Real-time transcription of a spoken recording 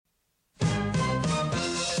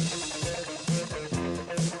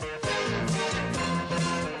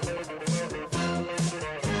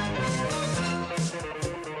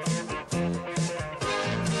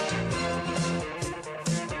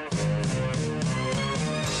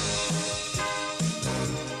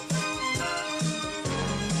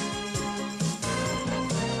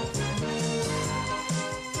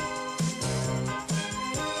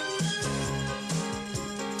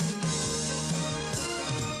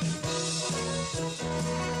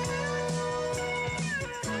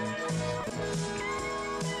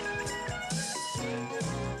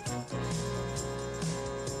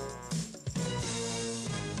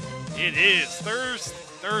It is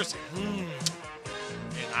Thursday, and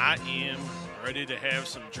I am ready to have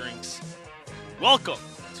some drinks. Welcome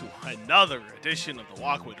to another edition of the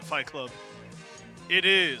Walkway to Fight Club. It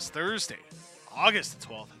is Thursday, August the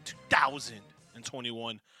 12th,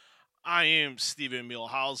 2021. I am Steven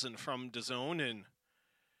Milhausen from DAZN, and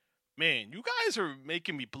man, you guys are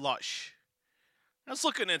making me blush. I was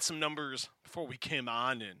looking at some numbers before we came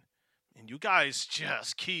on, and you guys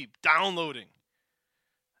just keep downloading.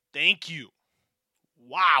 Thank you.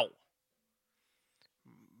 Wow.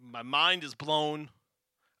 My mind is blown.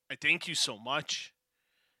 I thank you so much.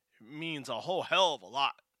 It means a whole hell of a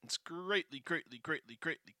lot. It's greatly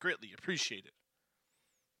appreciated.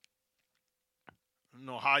 I don't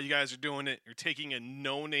know how you guys are doing it. You're taking a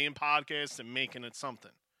no-name podcast and making it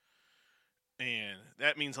something. And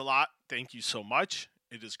that means a lot. Thank you so much.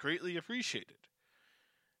 It is greatly appreciated.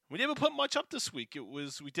 We didn't put much up this week.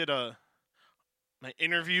 We did an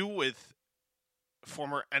interview with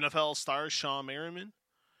former NFL star Shawn Merriman,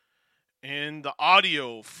 and the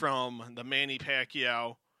audio from the Manny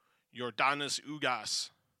Pacquiao Yordenis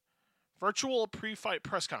Ugas virtual pre-fight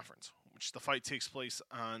press conference, which the fight takes place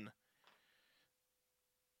on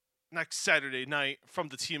next Saturday night from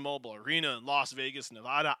the T-Mobile Arena in Las Vegas,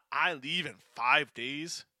 Nevada. I leave in 5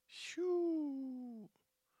 days. Phew.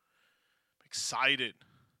 Excited.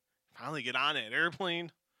 Finally get on that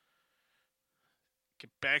airplane. Get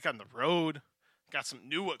back on the road. Got some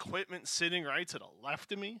new equipment sitting right to the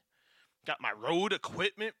left of me. Got my road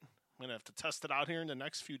equipment. I'm going to have to test it out here in the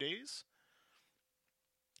next few days.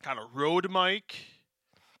 Got a road mic.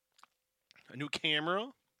 A new camera.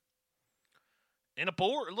 And a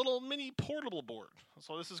board. A little mini portable board.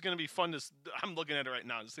 So this is going to be fun. I'm looking at it right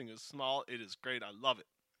now. This thing is small. It is great. I love it.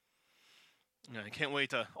 And I can't wait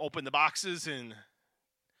to open the boxes and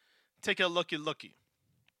take a looky.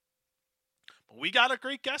 But we got a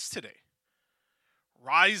great guest today.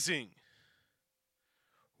 Rising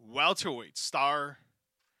welterweight star.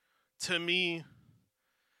 To me,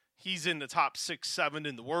 he's in the top 6-7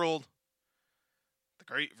 in the world. The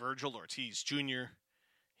great Vergil Ortiz Jr.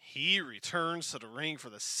 He returns to the ring for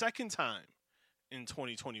the second time in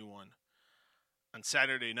 2021 on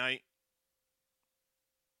Saturday night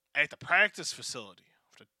at the practice facility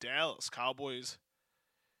of the Dallas Cowboys.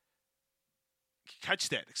 You can catch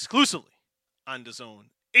that exclusively on DAZN,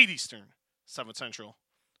 8 Eastern, 7 Central,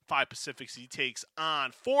 5 Pacific. He takes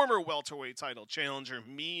on former welterweight title challenger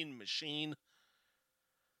Mean Machine.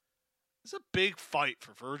 It's a big fight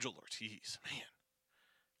for Vergil Ortiz. Man,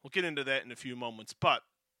 we'll get into that in a few moments. But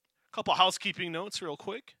a couple housekeeping notes real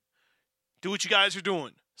quick. Do what you guys are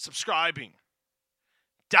doing. Subscribing,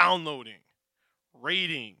 downloading,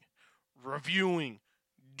 rating, reviewing,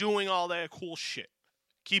 doing all that cool shit.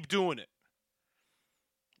 Keep doing it.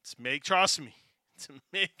 Trust me, it's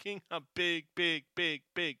making a big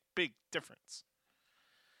difference.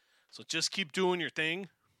 So just keep doing your thing.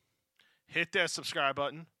 Hit that subscribe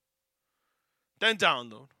button. Then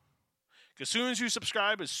download. As soon as you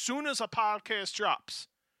subscribe, as soon as a podcast drops,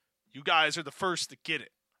 you guys are the first to get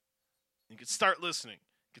it. You can start listening.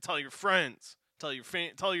 You can tell your friends, tell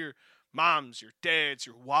your moms, your dads,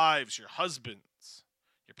 your wives, your husbands,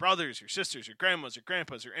 your brothers, your sisters, your grandmas, your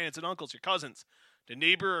grandpas, your aunts and uncles, your cousins, the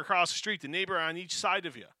neighbor across the street, the neighbor on each side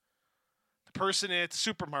of you, the person at the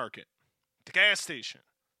supermarket, the gas station,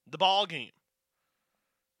 the ball game,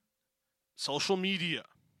 social media.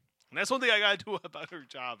 And that's one thing I got to do a better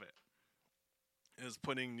job at, is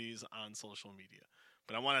putting these on social media.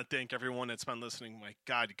 But I want to thank everyone that's been listening. My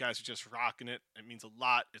God, you guys are just rocking it. It means a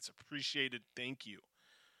lot. It's appreciated. Thank you.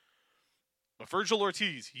 But Vergil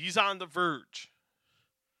Ortiz, he's on the verge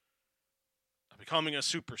of becoming a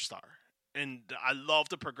superstar. And I love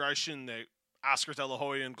the progression that Oscar De La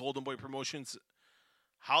Hoya and Golden Boy Promotions,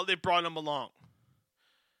 how they brought him along.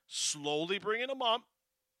 Slowly bringing him up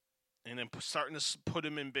and then starting to put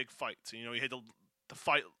him in big fights. You know, he had the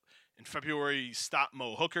fight in February. He stopped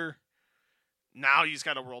Mo Hooker. Now he's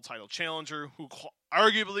got a world title challenger who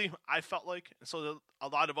arguably, I felt like, and so a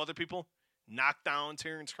lot of other people, knocked down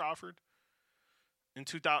Terence Crawford in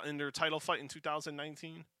their title fight in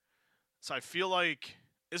 2019. So I feel like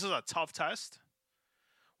this is a tough test.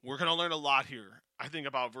 We're going to learn a lot here, I think,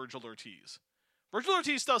 about Vergil Ortiz. Vergil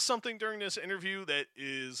Ortiz does something during this interview that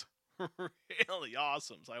is really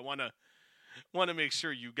awesome. So I want to make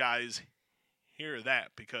sure you guys hear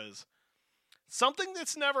that, because something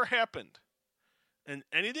that's never happened in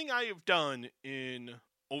anything I have done in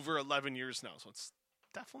over 11 years now. So it's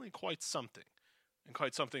definitely quite something, and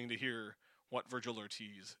quite something to hear what Vergil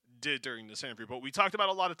Ortiz did during this interview. But we talked about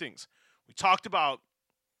a lot of things. We talked about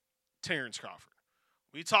Terence Crawford.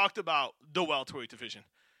 We talked about the welterweight division.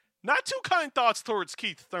 Not too kind thoughts towards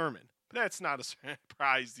Keith Thurman. But that's not a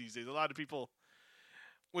surprise these days. A lot of people,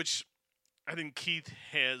 which I think Keith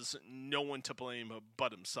has no one to blame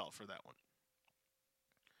but himself for that one.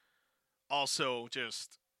 Also,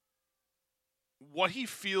 just what he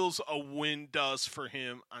feels a win does for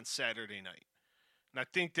him on Saturday night. And I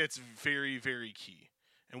think that's very, very key.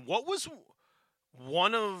 And what was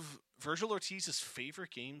one of Vergil Ortiz's favorite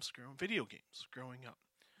video games growing up?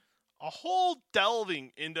 A whole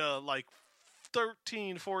delving into like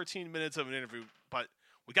 13, 14 minutes of an interview. But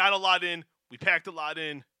we got a lot in. We packed a lot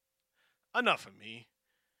in. Enough of me.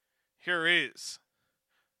 Here is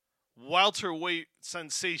welterweight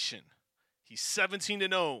sensation. He's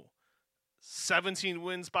 17-0. 17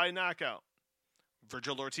 wins by knockout.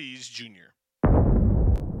 Vergil Ortiz Jr.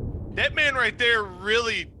 That man right there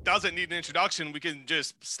really doesn't need an introduction. We can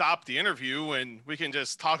just stop the interview and we can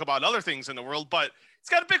just talk about other things in the world. But he's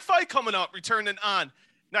got a big fight coming up, returning on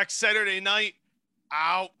next Saturday night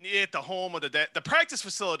out at the home of the practice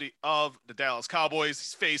facility of the Dallas Cowboys.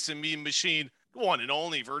 He's facing Mean Machine, the one and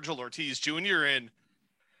only Vergil Ortiz Jr. And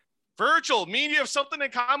Vergil, me and you have something in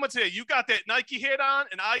common today. You got that Nike hat on,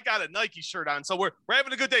 and I got a Nike shirt on. So we're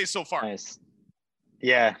having a good day so far. Nice.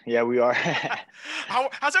 Yeah, we are.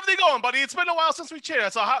 How's everything going, buddy? It's been a while since we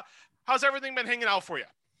chatted. So how's everything been hanging out for you?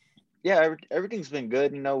 Yeah, everything's been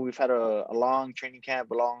good. You know, we've had a long training camp,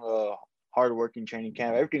 hard-working training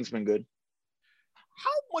camp. Everything's been good. How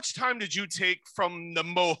much time did you take from the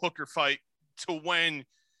Mo Hooker fight to when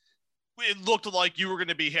it looked like you were going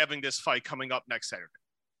to be having this fight coming up next Saturday?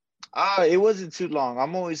 It wasn't too long.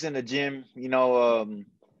 I'm always in the gym, you know.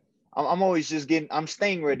 I'm always I'm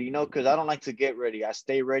staying ready, you know, because I don't like to get ready. I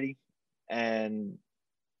stay ready. And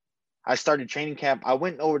I started training camp. I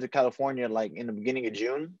went over to California like in the beginning of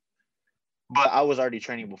June, but I was already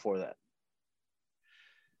training before that.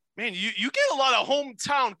 Man, you get a lot of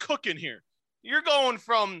hometown cooking here. You're going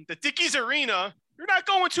from the Dickies Arena. You're not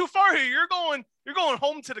going too far here. You're going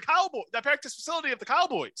home to the practice facility of the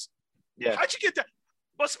Cowboys. Yeah. How'd you get that?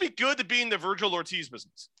 Must be good to be in the Vergil Ortiz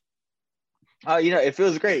business. You know, it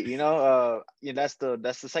feels great. You know, that's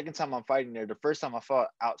the second time I'm fighting there. The first time I fought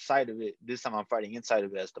outside of it. This time I'm fighting inside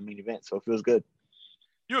of it as the main event. So it feels good.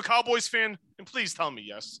 You a Cowboys fan? And please tell me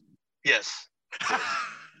yes. Yes.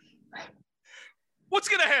 What's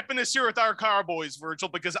gonna happen this year with our Cowboys,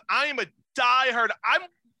 Vergil? Because I am a diehard. I'm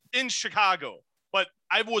in Chicago, but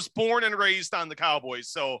I was born and raised on the Cowboys.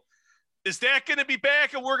 So is that going to be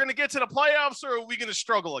back and we're going to get to the playoffs, or are we going to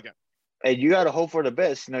struggle again? Hey, you got to hope for the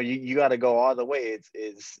best. You know, you got to go all the way.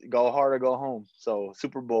 It's go hard or go home. So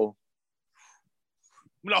Super Bowl.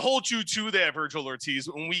 I'm going to hold you to that, Vergil Ortiz.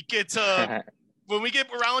 When we get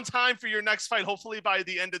around time for your next fight, hopefully by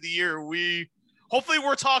the end of the year, we're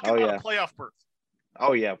talking about a playoff berth.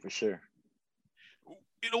 Oh yeah, for sure.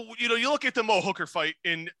 You know, you look at the Mo Hooker fight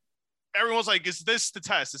and everyone's like, is this the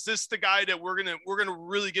test? Is this the guy that we're gonna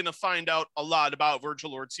really find out a lot about,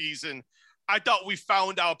 Vergil Ortiz? And I thought we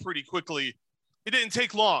found out pretty quickly. It didn't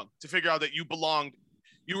take long to figure out that you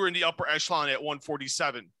were in the upper echelon at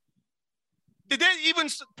 147. Did that even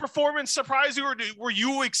performance surprise you, or were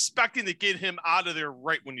you expecting to get him out of there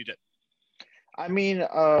right when you did? I mean,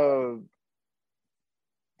 I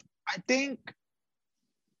think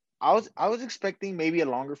I was expecting maybe a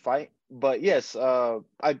longer fight. But yes, I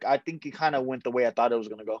think it kind of went the way I thought it was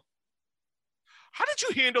going to go. How did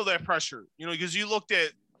you handle that pressure? You know, because you looked at,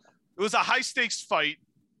 it was a high stakes fight.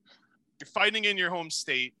 You're fighting in your home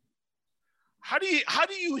state. How do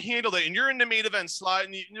you handle that? And you're in the main event slot,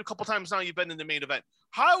 and a couple times now you've been in the main event.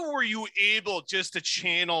 How were you able just to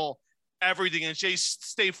channel everything and just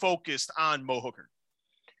stay focused on Mo Hooker?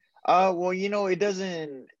 Well, you know, it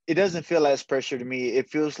doesn't feel as pressure to me.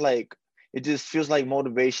 It just feels like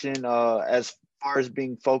motivation. As far as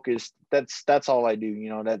being focused, that's all I do. You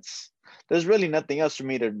know, there's really nothing else for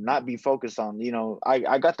me to not be focused on. You know,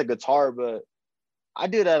 I got the guitar, but I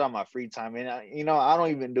do that on my free time. And I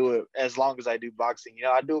don't even do it as long as I do boxing. You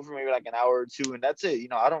know, I do it for maybe like an hour or two, and that's it. You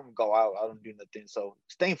know, I don't go out. I don't do nothing. So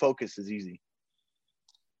staying focused is easy.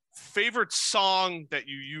 Favorite song that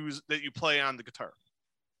you play on the guitar?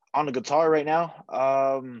 On the guitar right now,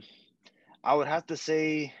 I would have to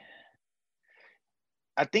say,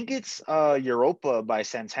 I think it's Europa by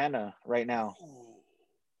Santana right now. Ooh.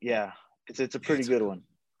 Yeah, it's a pretty good one.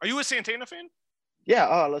 Are you a Santana fan? Yeah,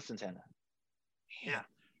 I love Santana. Yeah.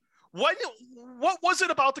 What was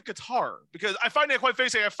it about the guitar? Because I find that quite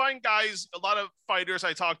fascinating. I find guys, a lot of fighters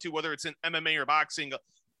I talk to, whether it's in MMA or boxing,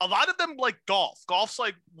 a lot of them like golf. Golf's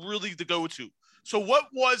like really the go-to. So what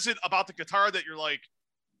was it about the guitar that you're like,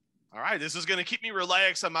 all right, this is going to keep me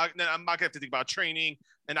relaxed. I'm not going to have to think about training,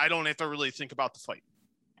 and I don't have to really think about the fight?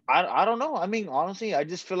 I don't know. I mean, honestly, I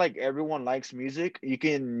just feel like everyone likes music. You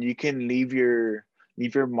can leave your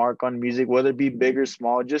mark on music, whether it be big or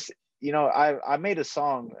small. Just I made a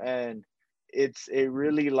song, and it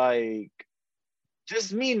really like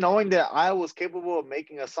just me knowing that I was capable of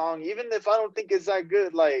making a song, even if I don't think it's that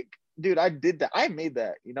good. Like, dude, I did that. I made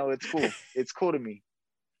that. It's cool. It's cool to me.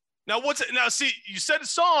 Now, what's it? Now, see, you said a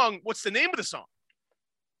song. What's the name of the song?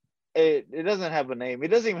 It doesn't have a name. It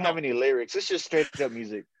doesn't even have No, any lyrics. It's just straight up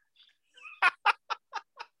music.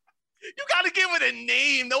 you got to give it a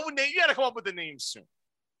name. No name. You got to come up with a name soon.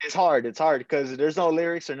 It's hard. It's hard because there's no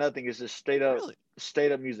lyrics or nothing. It's just Really?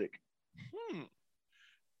 straight up music. Hmm.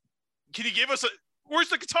 Can you give us a? Where's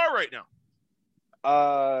the guitar right now?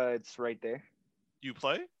 It's right there. You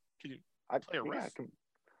play? Can you I play a yeah. riff?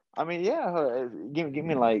 I mean, yeah. Give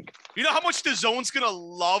me like. You know how much the zone's gonna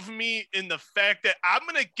love me in the fact that I'm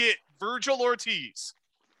gonna get Vergil Ortiz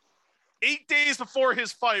 8 days before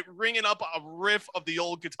his fight, ringing up a riff of the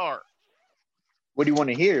old guitar. What do you want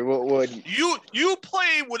to hear? What? You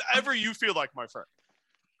play whatever you feel like, my friend.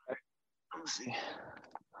 Let me see.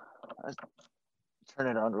 Let's turn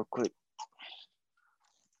it on real quick.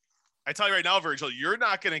 I tell you right now, Vergil, you're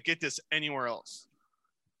not gonna get this anywhere else.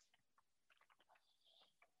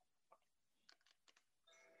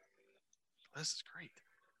 This is great.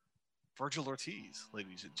 Vergil Ortiz,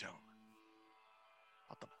 ladies and gentlemen.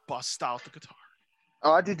 About to bust out the guitar.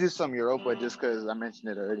 Oh, I did do some Europa just because I mentioned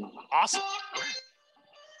it already. Awesome.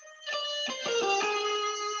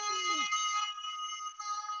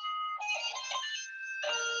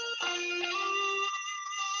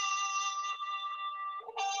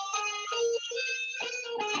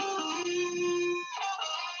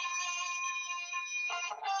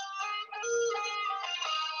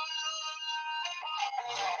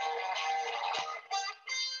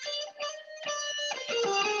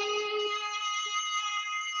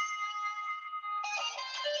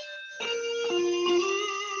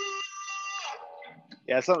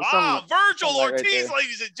 Yeah, some Vergil like right Ortiz, there.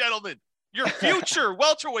 ladies and gentlemen, your future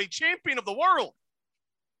welterweight champion of the world.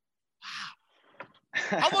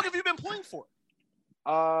 Wow. How long have you been playing for?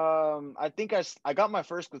 I think I got my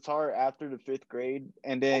first guitar after the 5th grade,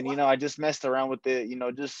 and then Oh, wow. I just messed around with it,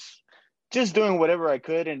 just doing whatever I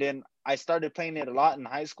could, and then I started playing it a lot in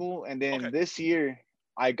high school, and Okay. then this year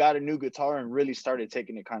I got a new guitar and really started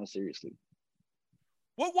taking it kind of seriously.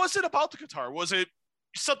 What was it about the guitar? Was it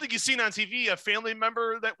something you seen on TV, a family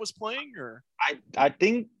member that was playing, or? I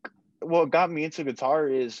think what got me into guitar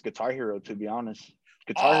is Guitar Hero, to be honest.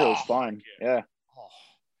 Guitar Hero is Oh, fun. Yeah. oh.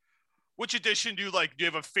 Which edition do you like? Do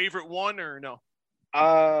you have a favorite one or no?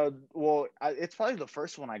 Well, it's probably the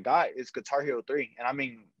first one I got is Guitar Hero 3, and I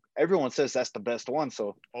mean everyone says that's the best one,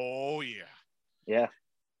 so Oh, yeah. yeah.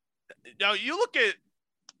 Now, you look at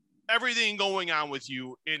everything going on with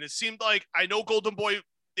you, and it seemed like, I know Golden Boy,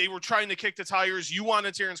 they were trying to kick the tires. You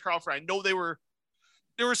wanted Terence Crawford. I know there were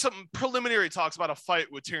some preliminary talks about a fight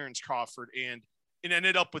with Terence Crawford, and it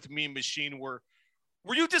ended up with Mean Machine. Were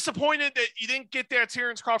you disappointed that you didn't get that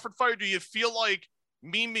Terence Crawford fight? Or do you feel like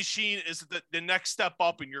Mean Machine is the next step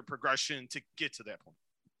up in your progression to get to that point?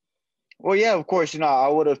 Well, yeah, of course, I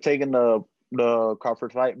would have taken the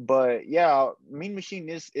Crawford fight, but yeah, Mean Machine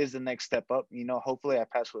is the next step up. Hopefully I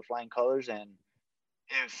pass with flying colors, and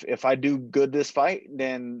if I do good this fight,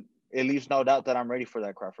 then it leaves no doubt that I'm ready for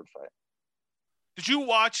that Crawford fight. Did you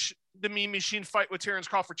watch the Mean Machine fight with Terence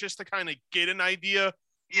Crawford just to kind of get an idea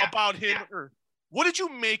about him? Yeah. Or what did you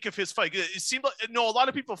make of his fight? It seemed like, a lot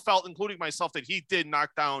of people felt, including myself, that he did knock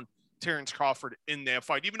down Terence Crawford in that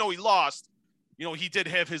fight. Even though he lost, he did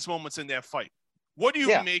have his moments in that fight. What do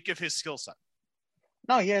you make of his skill set?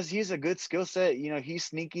 No, he's a good skill set. He's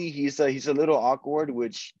sneaky. He's a little awkward,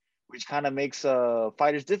 which kind of makes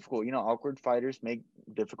fighters difficult. Awkward fighters make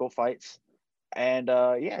difficult fights. And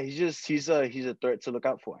he's a threat to look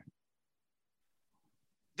out for.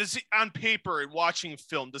 Does he, on paper and watching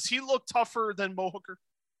film, does he look tougher than Mo Hooker?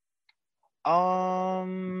 I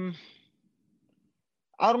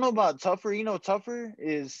don't know about tougher.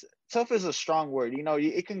 Tough is a strong word.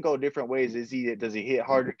 It can go different ways. Does he hit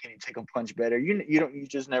harder? Can he take a punch better? You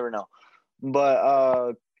just never know.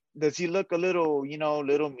 But does he look a little,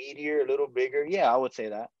 little meatier, a little bigger? Yeah, I would say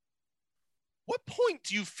that. What point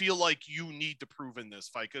do you feel like you need to prove in this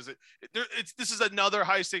fight? Because this is another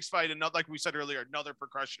high stakes fight, and not, like we said earlier, another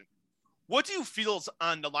progression. What do you feel is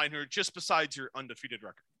on the line here, just besides your undefeated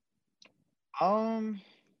record?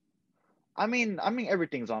 I mean,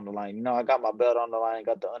 everything's on the line. I got my belt on the line. I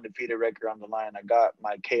got the undefeated record on the line. I got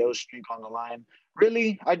my KO streak on the line.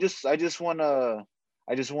 Really, I just wanna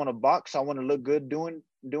box. I wanna look good doing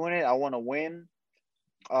it. I wanna win.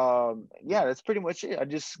 Yeah, that's pretty much it. I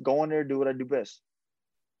just go in there, do what I do best.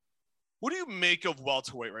 What do you make of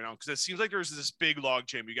welterweight right now? Because it seems like there's this big log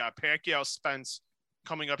jam. You got Pacquiao Spence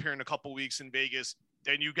coming up here in a couple weeks in Vegas.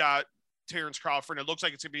 Then you got Terence Crawford. It looks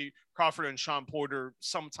like it's going to be Crawford and Sean Porter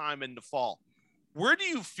sometime in the fall. Where do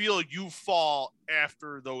you feel you fall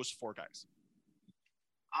after those four guys?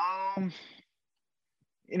 Um,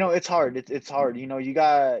 it's hard. It's hard. You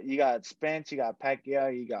got Spence, you got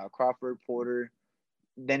Pacquiao, you got Crawford, Porter.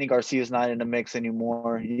 Danny Garcia's not in the mix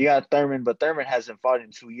anymore. You got Thurman, but Thurman hasn't fought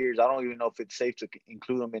in 2 years. I don't even know if it's safe to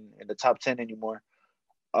include him in the top 10 anymore.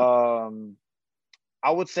 Um,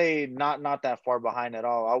 I would say not that far behind at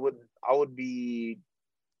all. I would be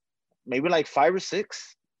maybe like 5 or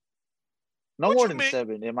 6. No What'd more you than make?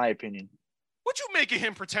 7, in my opinion. What'd you make of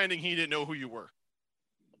him pretending he didn't know who you were?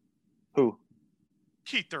 Who?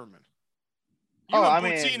 Keith Thurman. Oh, I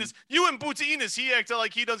mean, You and Boutinas, he acted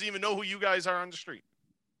like he doesn't even know who you guys are on the street.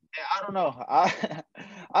 I don't know.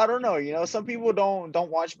 I don't know. Some people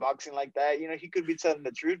don't watch boxing like that. He could be telling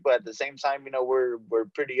the truth, but at the same time, we're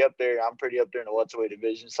pretty up there. I'm pretty up there in the welterweight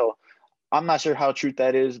division, so I'm not sure how true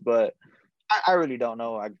that is, but I really don't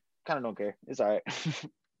know. I kind of don't care. It's all right.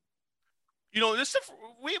 This stuff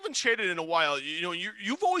we haven't chatted in a while.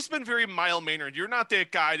 You've always been very mild mannered. You're not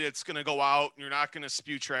that guy that's gonna go out and you're not gonna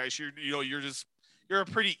spew trash. You're a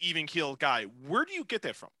pretty even keeled guy. Where do you get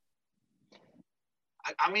that from?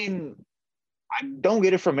 I mean, I don't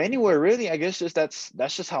get it from anywhere really. I guess that's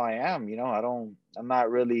just how I am. I'm not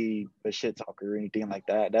really a shit talker or anything like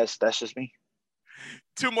that. That's just me.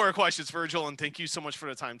 Two more questions, Vergil, and thank you so much for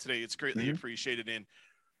the time today. It's greatly Mm-hmm. appreciated. And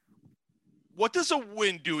what does a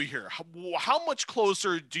win do here? How much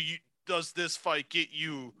closer does this fight get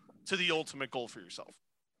you to the ultimate goal for yourself?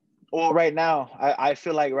 Well, right now, I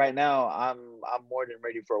feel like right now I'm more than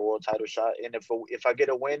ready for a world title shot, and if I get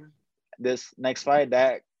a win this next fight,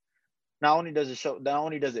 that not only does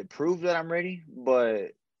it prove that I'm ready,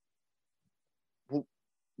 but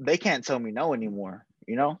they can't tell me no anymore.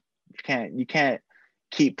 You can't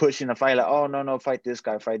keep pushing the fight like, oh no, fight this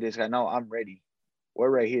guy, fight this guy. No, I'm ready. We're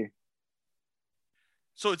right here.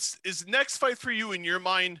 So is next fight for you in your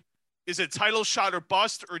mind? Is it title shot or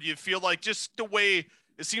bust, or do you feel like just the way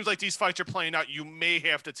it seems like these fights are playing out, you may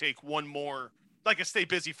have to take one more, like a stay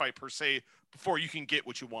busy fight per se, before you can get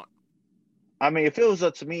what you want? I mean, if it was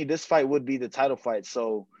up to me, this fight would be the title fight.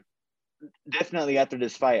 So definitely after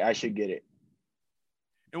this fight, I should get it.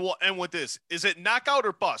 And we'll end with this: is it knockout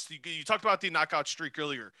or bust? You talked about the knockout streak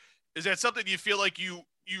earlier. Is that something you feel like you're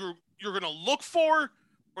going to look for,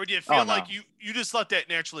 or do you Oh feel like no. you just let that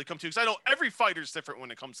naturally come to you? Because I know every fighter is different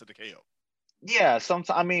when it comes to the KO. Yeah,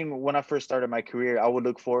 sometimes I mean, when I first started my career, I would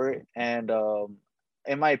look for it, and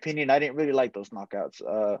in my opinion, I didn't really like those knockouts.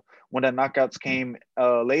 When the knockouts came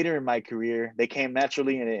later in my career, they came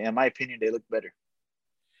naturally, and in my opinion, they looked better.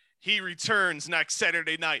 He returns next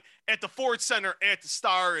Saturday night at the Ford Center at the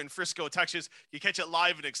Star in Frisco, Texas. You catch it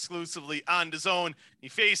live and exclusively on DAZN. He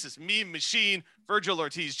faces Mean Machine, Vergil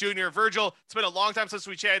Ortiz Jr. Vergil, it's been a long time since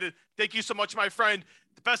we chatted. Thank you so much, my friend.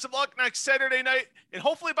 The best of luck next Saturday night. And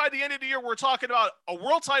hopefully by the end of the year, we're talking about a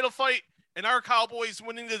world title fight and our Cowboys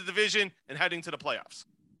winning the division and heading to the playoffs.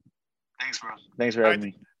 Thanks, bro. Thanks for having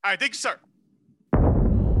me. All right, thank you, sir.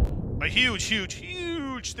 A huge, huge,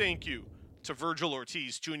 huge thank you to Vergil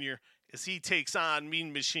Ortiz Jr. as he takes on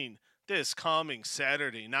Mean Machine this coming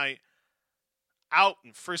Saturday night out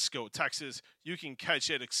in Frisco, Texas. You can catch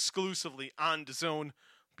it exclusively on DAZN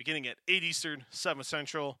beginning at 8 Eastern, 7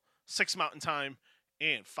 Central, 6 Mountain Time,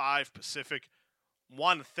 and 5 Pacific.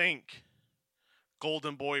 Want to thank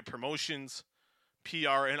Golden Boy Promotions,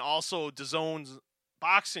 PR, and also DAZN's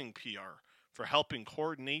Boxing PR for helping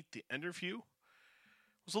coordinate the interview.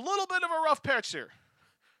 It was a little bit of a rough patch there,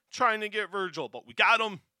 trying to get Vergil, but we got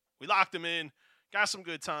him. We locked him in. Got some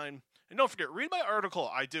good time. And don't forget, read my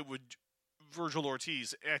article I did with Vergil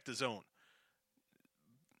Ortiz at DAZN.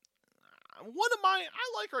 I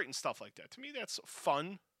like writing stuff like that. To me, that's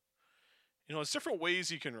fun. It's different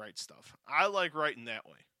ways you can write stuff. I like writing that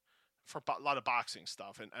way for a lot of boxing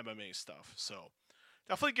stuff and MMA stuff. So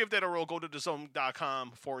definitely give that a roll. Go to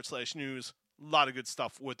DAZN.com/news. A lot of good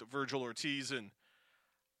stuff with Vergil Ortiz. And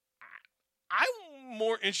I'm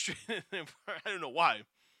more interested in, I don't know why,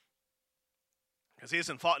 because he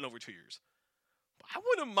hasn't fought in over 2 years. But I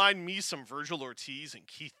wouldn't mind me some Vergil Ortiz and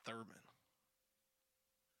Keith Thurman.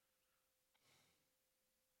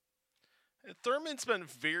 And Thurman's been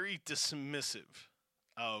very dismissive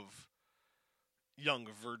of the young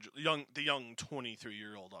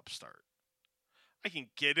 23-year-old upstart. I can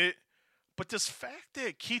get it, but this fact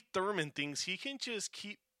that Keith Thurman thinks he can just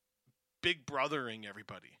keep big brothering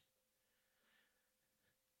everybody.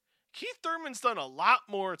 Keith Thurman's done a lot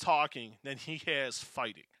more talking than he has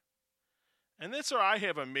fighting. And that's where I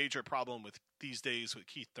have a major problem with these days with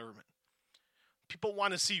Keith Thurman. People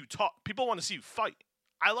want to see you talk. People want to see you fight.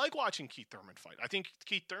 I like watching Keith Thurman fight. I think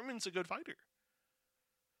Keith Thurman's a good fighter.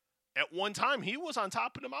 At one time, he was on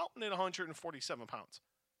top of the mountain at 147 pounds.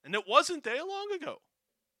 And it wasn't that long ago.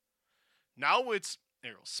 Now it's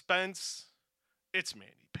Errol Spence. It's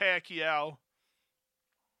Manny Pacquiao.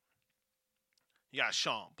 You got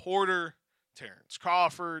Sean Porter, Terence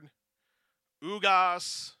Crawford,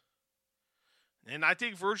 Ugas. And I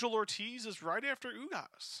think Vergil Ortiz is right after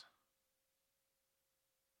Ugas.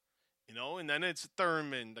 You know, and then it's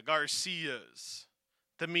Thurman, the Garcias,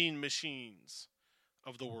 the Mean Machines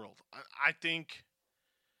of the world. I think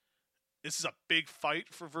this is a big fight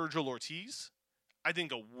for Vergil Ortiz. I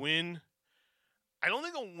think a win. I don't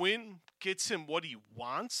think a win gets him what he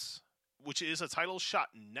wants, which is a title shot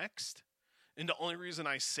next. And the only reason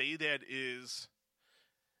I say that is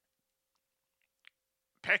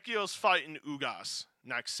Pacquiao's fighting Ugas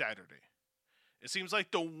next Saturday. It seems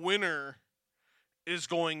like the winner is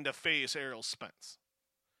going to face Errol Spence.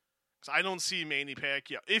 Because I don't see Manny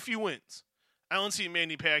Pacquiao, if he wins, I don't see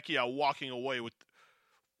Manny Pacquiao walking away with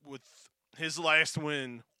his last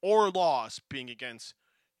win or loss being against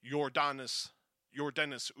Dennis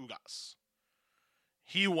Ugas.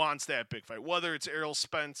 He wants that big fight. Whether it's Errol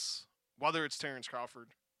Spence, whether it's Terence Crawford,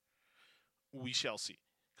 we shall see.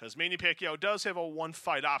 Because Manny Pacquiao does have a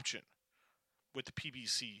one-fight option with the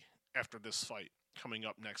PBC after this fight coming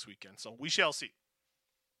up next weekend. So we shall see.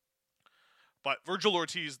 But Vergil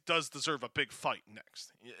Ortiz does deserve a big fight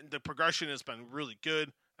next. The progression has been really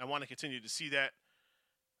good. I want to continue to see that.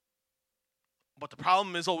 But the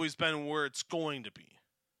problem has always been where it's going to be.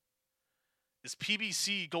 Is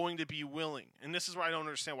PBC going to be willing? And this is where I don't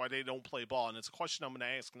understand why they don't play ball. And it's a question I'm going to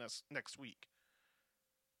ask next week.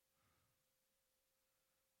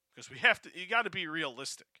 Because you got to be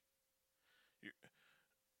realistic.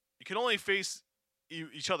 You can only face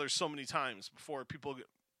each other so many times before people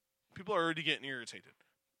are already getting irritated.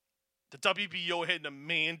 The WBO had to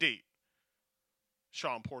mandate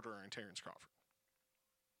Sean Porter and Terence Crawford.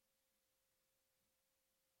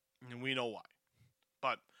 And we know why.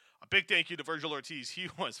 But a big thank you to Vergil Ortiz. He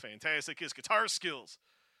was fantastic. His guitar skills.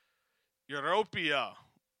 Europia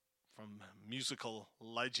from musical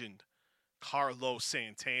legend Carlos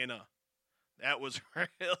Santana. That was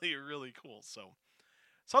really, really cool. So,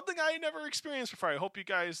 something I never experienced before. I hope you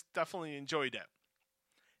guys definitely enjoyed that.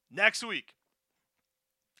 Next week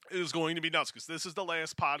is going to be nuts because this is the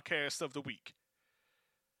last podcast of the week.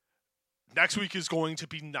 Next week is going to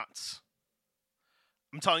be nuts.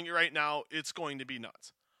 I'm telling you right now, it's going to be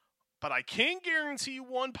nuts. But I can guarantee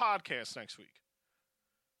one podcast next week.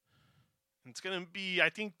 It's going to be, I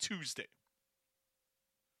think, Tuesday.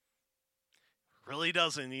 Really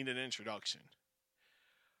doesn't need an introduction.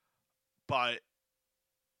 But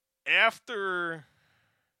after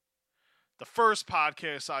the first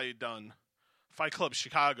podcast I had done, Fight Club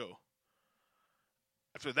Chicago,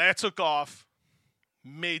 after that took off,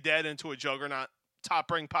 made that into a juggernaut,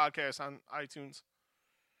 top-ranked podcast on iTunes,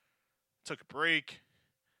 took a break,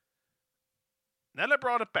 then I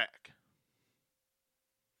brought it back.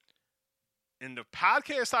 And the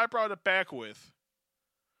podcast I brought it back with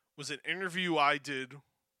was an interview I did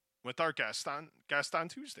with our guest on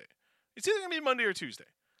Tuesday. It's either going to be Monday or Tuesday.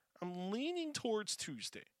 I'm leaning towards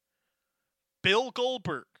Tuesday. Bill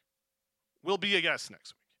Goldberg will be a guest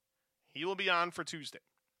next week. He will be on for Tuesday.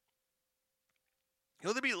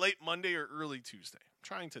 He'll either be late Monday or early Tuesday. I'm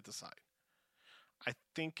trying to decide. I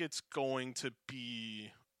think it's going to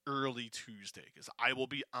be early Tuesday because I will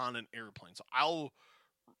be on an airplane. So I'll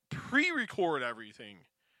pre-record everything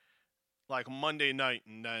like Monday night,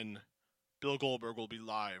 and then Bill Goldberg will be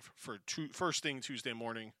live for first thing Tuesday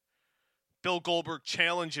morning. Bill Goldberg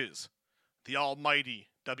challenges the almighty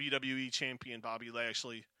WWE champion Bobby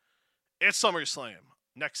Lashley at SummerSlam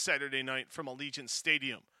next Saturday night from Allegiant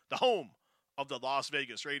Stadium, the home of the Las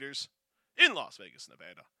Vegas Raiders in Las Vegas,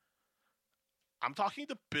 Nevada. I'm talking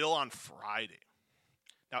to Bill on Friday.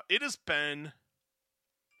 Now, it has been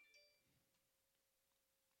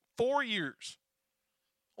 4 years,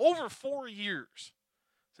 over 4 years,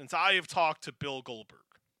 since I have talked to Bill Goldberg.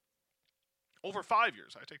 Over 5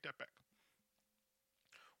 years, I take that back.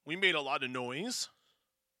 We made a lot of noise.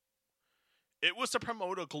 It was to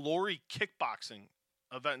promote a Glory kickboxing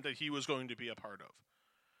event that he was going to be a part of.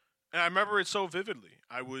 And I remember it so vividly.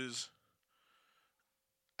 I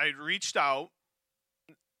reached out.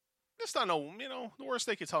 Just not know, the worst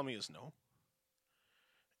they could tell me is no.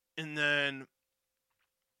 And then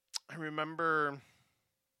I remember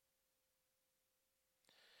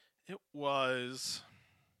It was.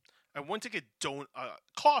 I went to get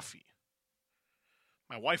coffee.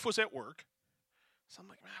 My wife was at work. So I'm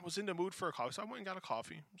like, man, I was in the mood for a coffee. So I went and got a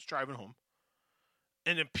coffee. I was driving home.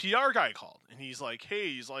 And a PR guy called. And he's like,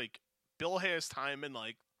 hey, Bill has time in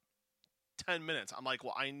like 10 minutes. I'm like,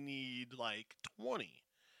 well, I need like 20.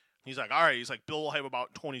 He's like, all right. He's like, Bill will have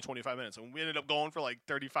about 20, 25 minutes. And we ended up going for like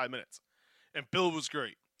 35 minutes. And Bill was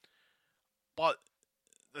great. But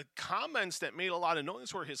the comments that made a lot of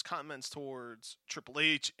noise were his comments towards Triple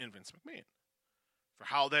H and Vince McMahon for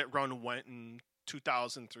how that run went in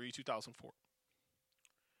 2003, 2004.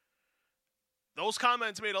 Those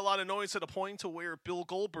comments made a lot of noise to the point to where Bill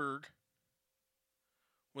Goldberg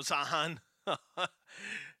was on.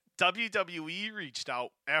 WWE reached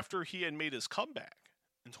out after he had made his comeback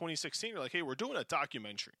in 2016. They're like, hey, we're doing a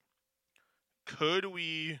documentary. Could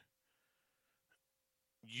we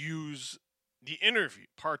use the interview,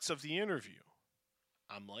 parts of the interview?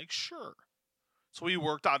 I'm like, sure. So we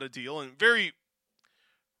worked out a deal, and for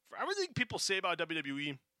everything people say about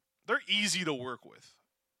WWE, they're easy to work with.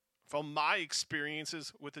 From my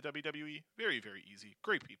experiences with the WWE, very, very easy.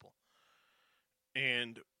 Great people.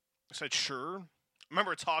 And I said, sure. I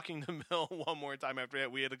remember talking to Mill one more time after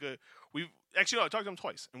that. I talked to him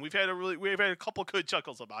twice, and we've had a couple good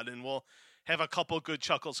chuckles about it, and we'll have a couple good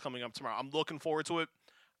chuckles coming up tomorrow. I'm looking forward to it.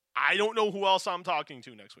 I don't know who else I'm talking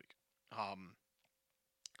to next week.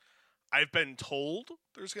 I've been told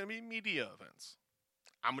there's going to be media events.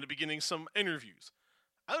 I'm going to be getting some interviews.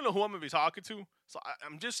 I don't know who I'm going to be talking to, so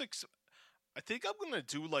I'm just. I think I'm going to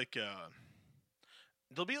do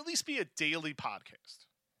there'll be at least a daily podcast.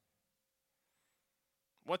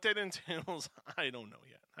 What that entails, I don't know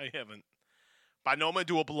yet. I haven't. But I know I'm going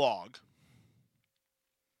to do a blog.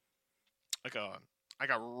 Like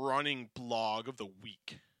a running blog of the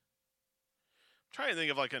week. I'm trying to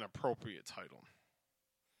think of like an appropriate title.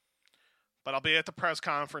 But I'll be at the press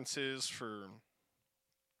conferences for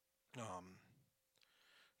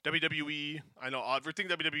WWE. I know everything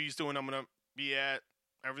WWE's doing. I'm going to be at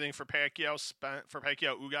everything for Pacquiao,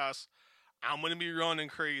 Ugas. I'm going to be running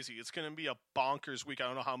crazy. It's going to be a bonkers week. I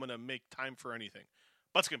don't know how I'm going to make time for anything.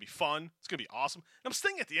 But it's going to be fun. It's going to be awesome. And I'm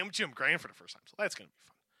staying at the MGM Grand for the first time, so that's going to be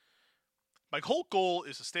fun. My whole goal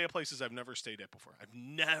is to stay at places I've never stayed at before. I've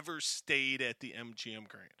never stayed at the MGM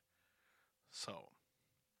Grand. So,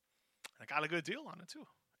 I got a good deal on it, too.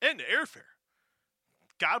 And the airfare.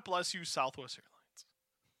 God bless you, Southwest Airlines.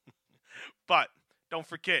 But, don't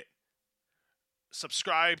forget,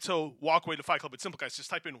 subscribe to Walkway to Fight Club. It's simple, guys. Just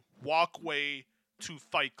type in Walkway to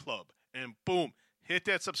Fight Club. And boom, hit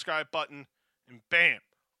that subscribe button. And bam,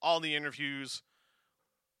 all the interviews.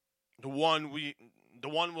 The one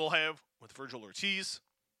we'll have with Vergil Ortiz,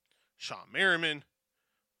 Shawn Merriman.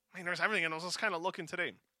 I mean, there's everything. And I was just kind of looking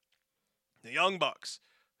today. The Young Bucks,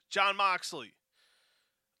 Jon Moxley.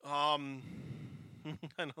 Kind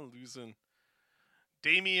of losing.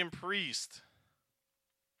 Damian Priest.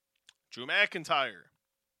 Drew McIntyre.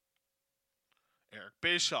 Eric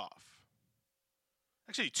Bischoff.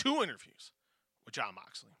 Actually, 2 interviews with Jon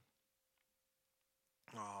Moxley.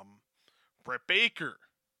 Britt Baker,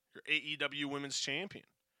 your AEW Women's Champion.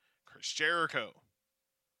 Chris Jericho.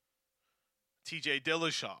 TJ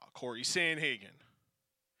Dillashaw. Corey Sandhagen.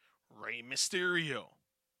 Rey Mysterio.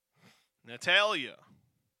 Natalya.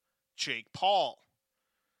 Jake Paul.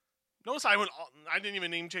 Notice I didn't even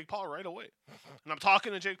name Jake Paul right away. And I'm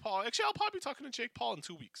talking to Jake Paul. Actually, I'll probably be talking to Jake Paul in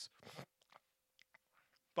 2 weeks.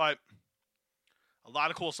 But a lot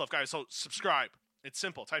of cool stuff, guys. So subscribe. It's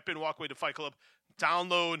simple. Type in Walkway to Fight Club.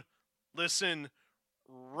 Download, listen,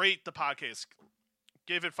 rate the podcast.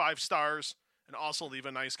 Give it 5 stars. And also leave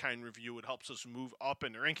a nice, kind review. It helps us move up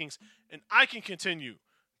in the rankings. And I can continue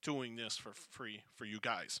doing this for free for you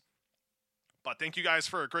guys. But thank you guys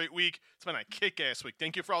for a great week. It's been a kick-ass week.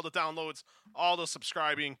 Thank you for all the downloads, all the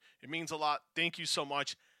subscribing. It means a lot. Thank you so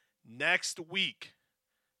much. Next week,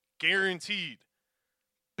 guaranteed,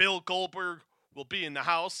 Bill Goldberg will be in the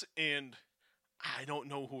house, and I don't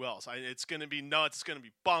know who else. It's going to be nuts. It's going to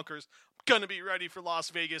be bonkers. I'm going to be ready for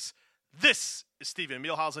Las Vegas. This is Steven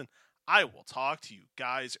Mielhausen. I will talk to you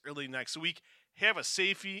guys early next week. Have a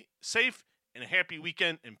safe and a happy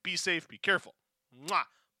weekend, and be safe. Be careful. Mwah.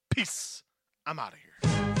 Peace. I'm out of here.